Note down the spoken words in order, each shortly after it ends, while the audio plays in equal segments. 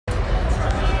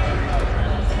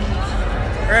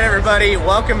everybody,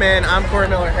 welcome in. I'm Corey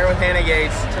Miller here with Hannah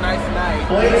Gates. Tonight's the night.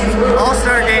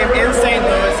 All-Star Game in St.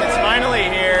 Louis. It's finally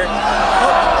here.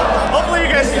 Hopefully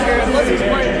you guys can hear us. Let's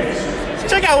explain.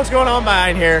 Check out what's going on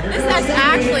behind here. This is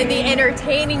actually the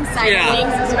entertaining side of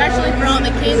things, especially for all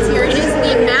the kids here. It is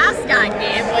the mascot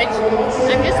game, which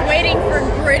I'm just waiting for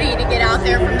Gritty to get out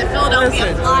there from the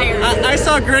Philadelphia Flyers. I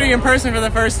saw Gritty in person for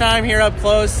the first time here up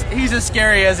close. He's as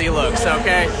scary as he looks,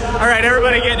 okay? All right,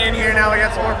 everybody getting in here now. We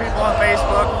got some more people on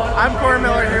Facebook. I'm Corey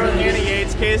Miller here with Hannah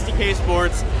Gates, KSTK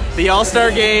Sports. The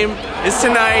All-Star Game is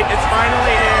tonight. It's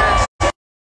finally here.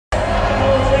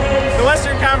 The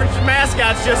Western Conference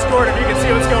mascots just scored, if you can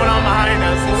see what's going on behind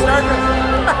us.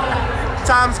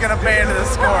 Tom's gonna pay into the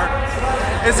score.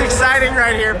 It's exciting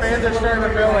right here. Fans are starting to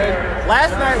fill in.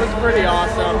 Last night was pretty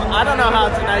awesome. I don't know how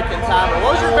tonight can top it.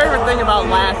 What was your favorite thing about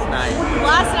last night?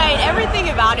 Last night, everything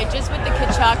about it, just with the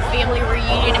Kachuk family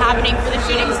reunion happening for the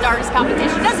Shooting Stars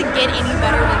competition, doesn't get any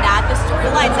better than that. The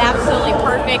storyline's absolutely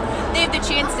perfect. They have the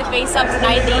chance to face up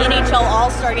tonight. The NHL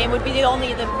All-Star Game would be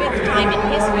only the 5th time in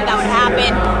history that would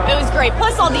happen. It was great.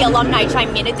 Plus all the alumni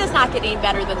chiming in. It does not get any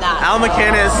better than that. Al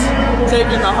McInnes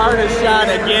taking the hardest shot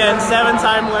again.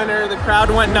 7-time winner. The crowd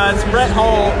went nuts. Brett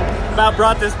Hull about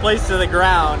brought this place to the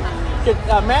ground.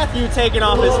 Matthew taking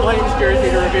off his Flames jersey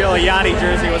to reveal a Yanni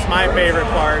jersey was my favorite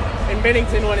part. And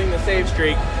Bennington winning the save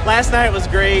streak. Last night was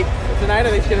great. Tonight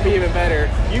I think it's going to be even better.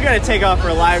 You got to take off for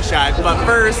a live shot. But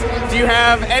first, do you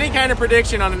have any kind of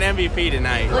prediction on an MVP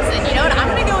tonight? Listen, you know what? I'm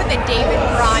going to go with the David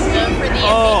Braun vote for the MVP.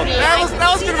 Oh, that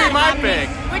was going to be my pick.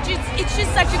 Which is, it's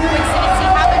just such a coincidence. He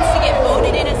happens to get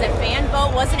voted in as a fan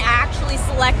vote, wasn't actually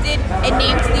selected and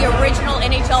named to the original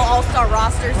NHL All-Star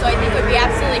roster. So I think it would be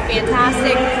absolutely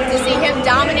fantastic to see him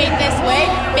dominate this way.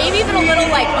 Maybe even a little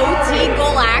like OT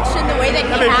goal action, the way that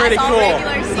he has all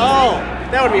regular season. Oh,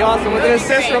 that would be awesome. With an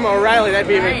assist from O'Reilly, that'd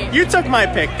be even. You took my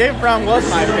pick. David Braun was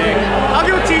my pick. I'll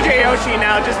go TJ Oshie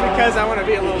now just because I want to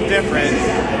be a little different.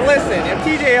 Listen, if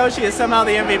TJ Oshie is somehow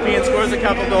the MVP and scores a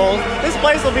couple goals, this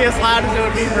place will be as loud as it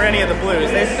would be for any of the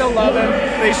Blues. They still love him.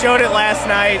 They showed it last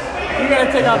night. You got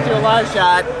to take off to a live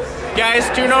shot. Guys,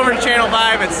 tune over to Channel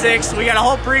 5 at 6. We got a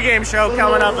whole pregame show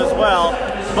coming up as well.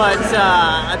 But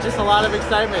just a lot of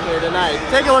excitement here tonight.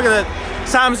 Take a look at the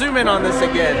Tom, zoom in on this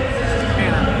again.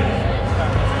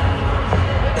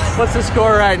 What's the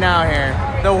score right now here?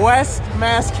 The West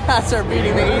mascots are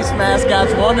beating the East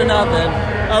mascots 1-0.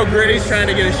 Oh, Gritty's trying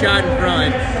to get a shot in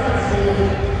front.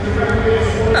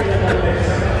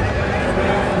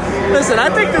 Listen, I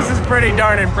think this is pretty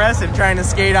darn impressive trying to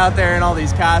skate out there in all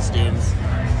these costumes.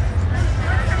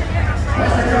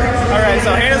 Alright,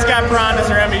 so Hannah's got Braun as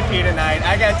her MVP tonight.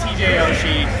 I got TJ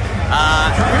Oshie.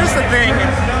 Here's the thing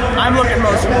I'm looking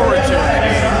most forward to in the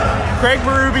game. Craig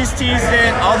Berube's teased it,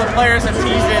 all the players have teased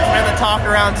it, it's been the talk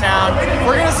around town.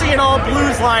 We're going to see an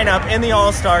all-Blues lineup in the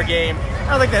All-Star Game. I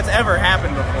don't think that's ever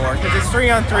happened before, because it's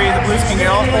 3-on-3. The Blues can get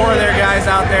all 4 of their guys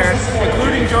out there,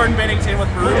 including Jordan Bennington with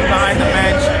Berube behind the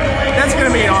bench. That's going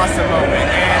to be an awesome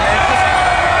moment, and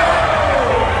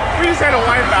we just had a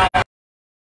wipeout.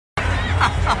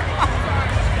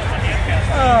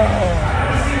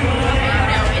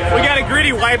 We got a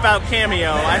Gritty wipeout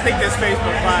cameo. I think this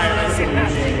Facebook Live is,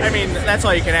 I mean, that's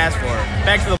all you can ask for.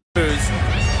 Back to the Blues.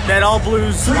 That all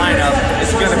Blues lineup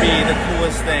is going to be the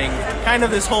coolest thing. Kind of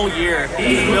this whole year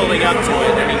building up to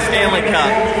it. I mean, Stanley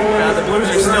Cup. The Blues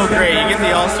are still great. You get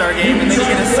the All-Star Game, and then you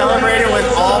get to celebrate it with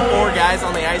all 4 guys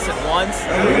on the ice at once.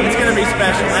 It's going to be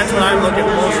special. That's what I'm looking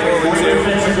most forward to.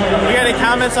 You got any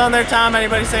comments on there, Tom?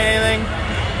 Anybody say anything?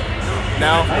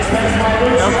 No?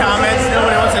 No comments?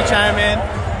 Nobody wants to chime in?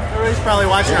 Everybody's probably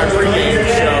watching our pregame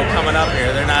show coming up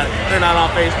here. They're not on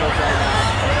Facebook right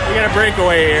now. We got a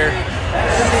breakaway here.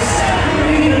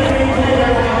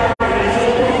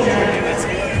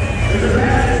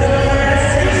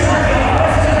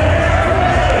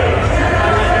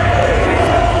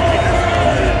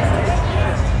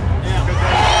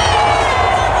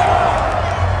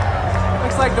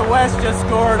 Looks like the West just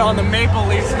scored on the Maple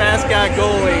Leafs mascot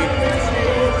goalie.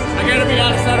 I gotta be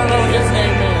honest, I don't know what his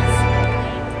name is.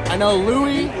 I know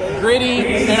Louis,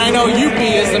 Gritty, and I know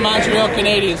Yuppie is the Montreal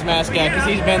Canadiens mascot because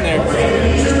he's been there forever.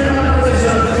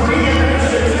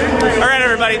 All right,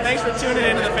 everybody, thanks for tuning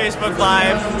into the Facebook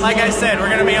Live. Like I said, we're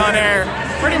going to be on air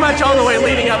pretty much all the way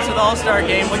leading up to the All-Star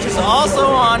Game, which is also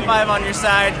on 5 on your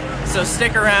side, so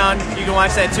stick around. You can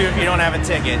watch that too if you don't have a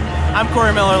ticket. I'm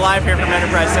Corey Miller, live here from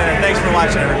Enterprise Center. Thanks for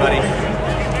watching, everybody.